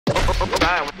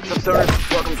Alright, what's up,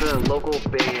 stoners? Welcome to the local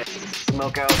band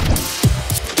Smokeout.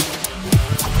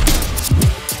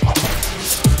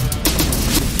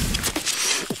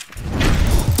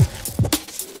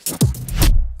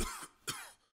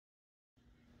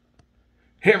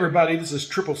 Hey everybody, this is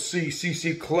Triple C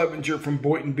CC Clevenger from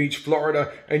Boynton Beach,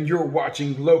 Florida, and you're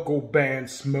watching local band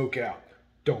Smokeout.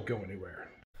 Don't go anywhere.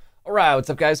 Alright, what's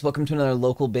up guys? Welcome to another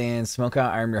local band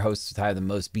Smokeout. I'm your host with Ty the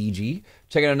Most BG.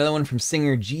 Check out another one from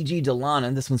singer Gigi De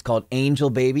Lana. This one's called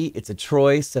Angel Baby. It's a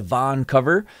TROYE SIVAN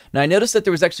cover. Now I noticed that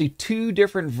there was actually two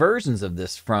different versions of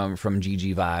this from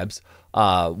Gigi Vibes.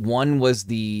 One was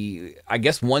I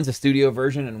guess one's a studio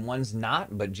version and one's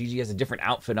not, but Gigi has a different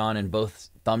outfit on in both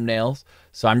thumbnails.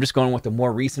 So I'm just going with the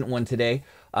more recent one today.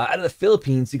 Out of the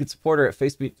Philippines, you can support her at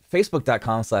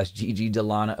facebook.com/Gigi De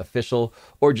Lana official,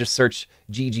 or just search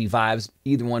Gigi Vibes.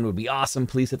 Either one would be awesome.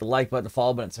 Please hit the like button, the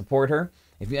follow button, support her.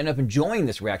 If you end up enjoying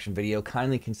this reaction video,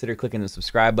 kindly consider clicking the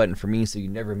subscribe button for me so you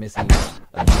never miss any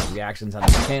of these reactions on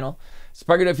this channel.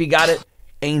 Spark it up if you got it.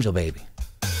 Angel Baby.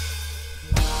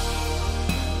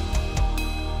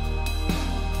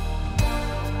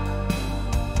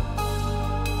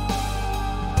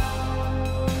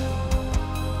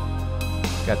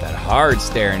 Got that hard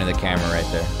stare into the camera right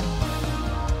there.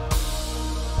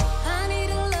 I need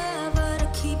a lover to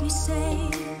keep me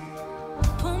safe.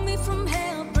 Pull me from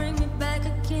hell, bring me back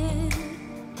again.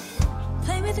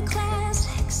 Play with the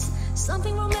classics,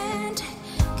 something romantic.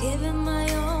 Give him my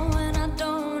all when I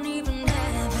don't even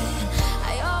have it.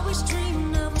 I always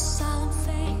dreamed of a solemn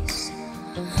face,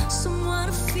 someone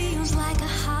who feels like a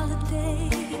holiday.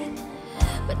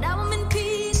 But now I'm in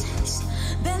pieces,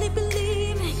 barely believing.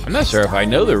 I'm not sure if I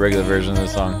know the regular version of the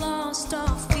song.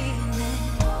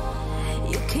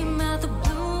 You came out the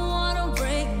blue, wanna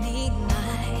break me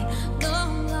night.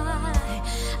 Don't lie,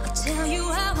 I'll tell you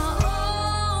how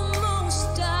I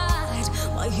almost died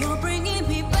while you're bringing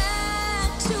me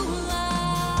back to life.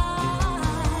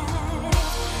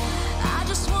 I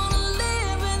just wanna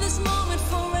live in this moment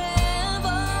forever.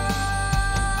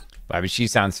 I mean, she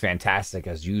sounds fantastic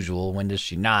as usual. When does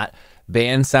she not?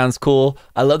 Band sounds cool.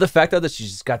 I love the fact though that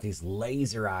she's just got these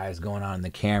laser eyes going on in the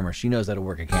camera. She knows how to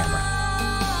work a camera.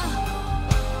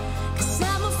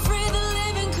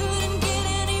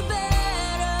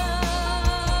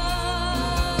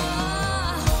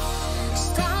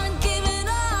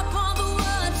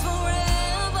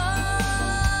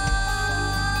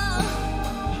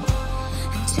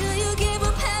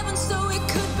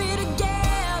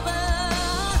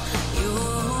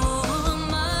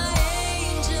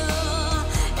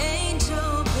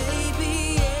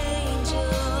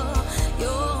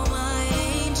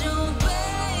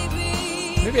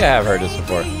 Maybe I have heard this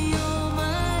before.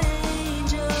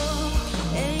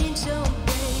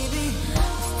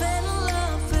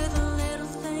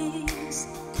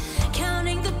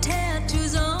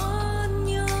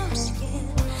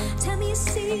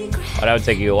 But that would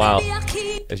take you a while.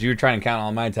 If you were trying to count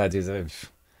all my tattoos, it would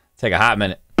take a hot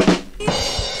minute.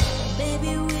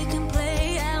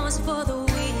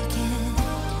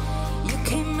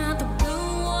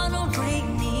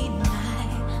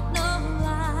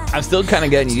 I'm still kind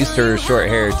of getting used to her short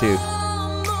hair too.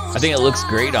 I think it looks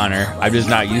great on her. I'm just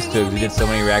not used to it. We did so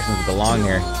many reactions with the long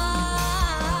hair.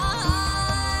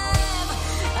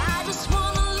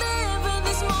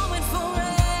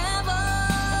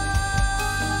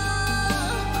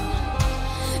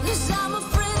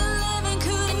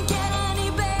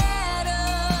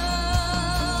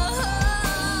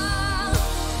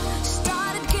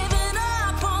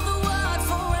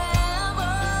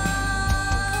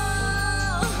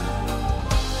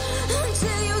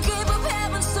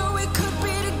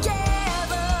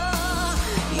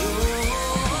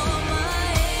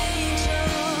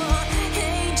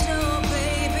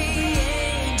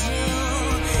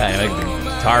 Like the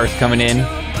guitar's coming in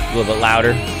a little bit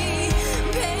louder.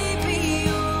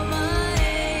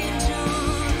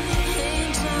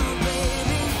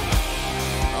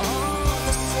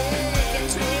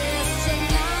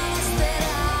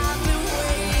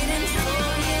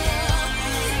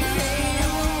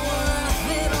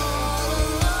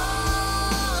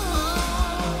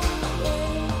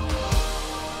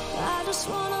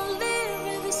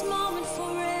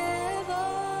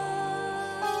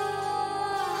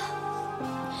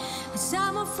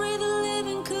 I'm afraid the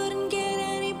living could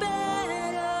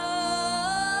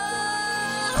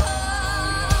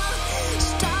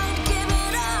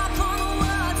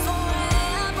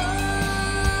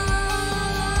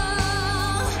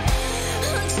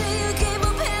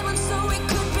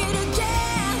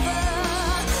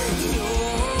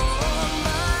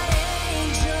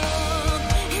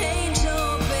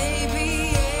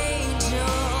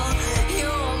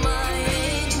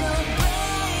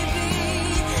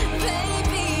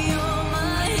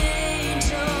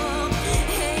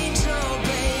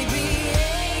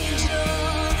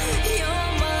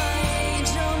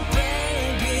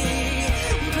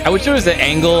I wish there was an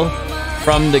angle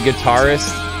from the guitarist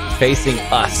facing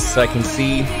us so I can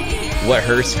see what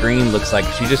her screen looks like.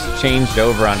 She just changed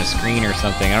over on a screen or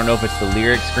something. I don't know if it's the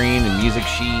lyric screen, the music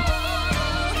sheet.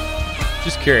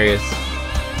 Just curious.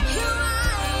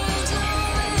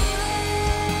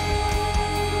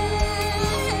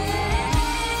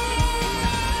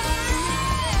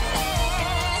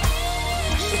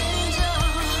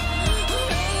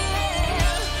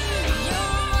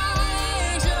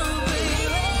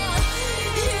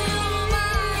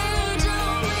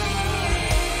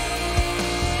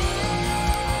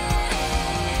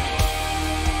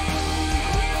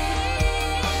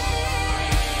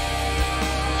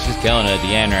 Killing it at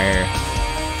the end right here.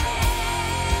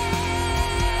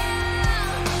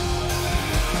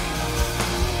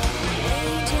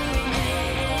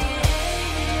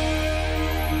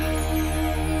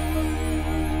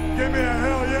 Give me a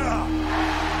hell yeah!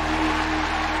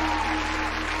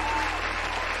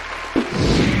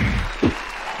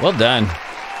 Well done.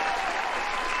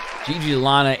 Gigi De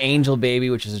Lana, Angel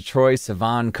Baby, which is a Troye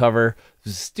Sivan cover. It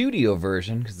was a studio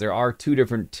version because there are two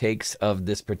different takes of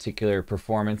this particular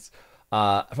performance.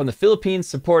 From the Philippines,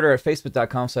 support her at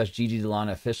facebook.com/Gigi De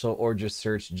Lana official or just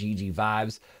search Gigi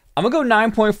Vibes. I'm going to go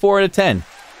 9.4 out of 10.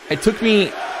 It took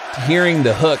me hearing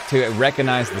the hook to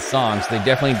recognize the song, so they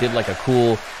definitely did like a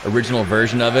cool original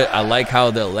version of it. I like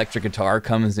how the electric guitar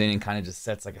comes in and kind of just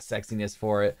sets like a sexiness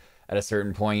for it at a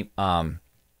certain point.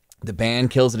 The band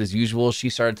kills it as usual. She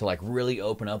started to like really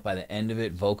open up by the end of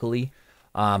it vocally.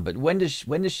 But when does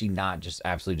she not just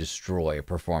absolutely destroy a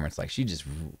performance? Like she just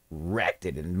wrecked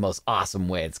it in the most awesome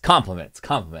way. It's compliment. It's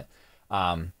compliment.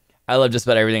 I love just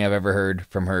about everything I've ever heard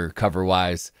from her, cover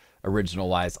wise, original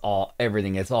wise,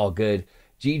 everything. It's all good.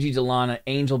 Gigi De Lana,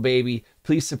 Angel Baby.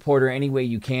 Please support her any way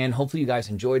you can. Hopefully you guys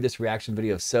enjoyed this reaction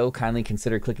video. If so, kindly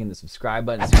consider clicking the subscribe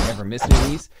button so you never miss any of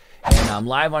these. And I'm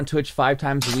live on Twitch 5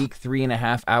 times a week,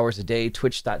 3.5 hours a day,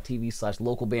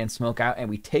 twitch.tv/localbandsmokeout.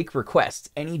 And we take requests,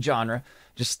 any genre.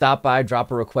 Just stop by, drop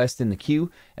a request in the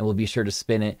queue, and we'll be sure to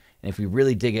spin it. And if we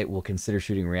really dig it, we'll consider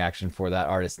shooting a reaction for that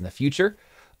artist in the future.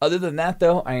 Other than that,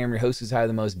 though, I am your host who's higher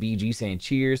than most, BG, saying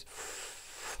cheers.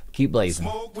 Keep blazing.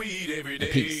 Smoke weed every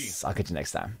day. Peace. I'll catch you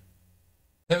next time.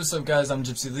 Hey, what's up, guys? I'm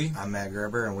Gypsy Lee. I'm Matt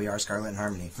Gerber, and we are Scarlet and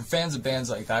Harmony. For fans of bands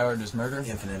like I Order's Murder,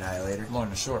 Infinite Annihilator,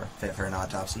 Lorna Shore, Fit for an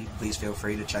Autopsy, please feel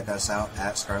free to check us out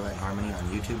at Scarlet and Harmony on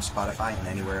YouTube, Spotify, and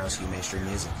anywhere else you may stream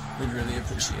music. we'd really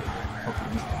appreciate it. Hope you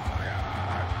meet them.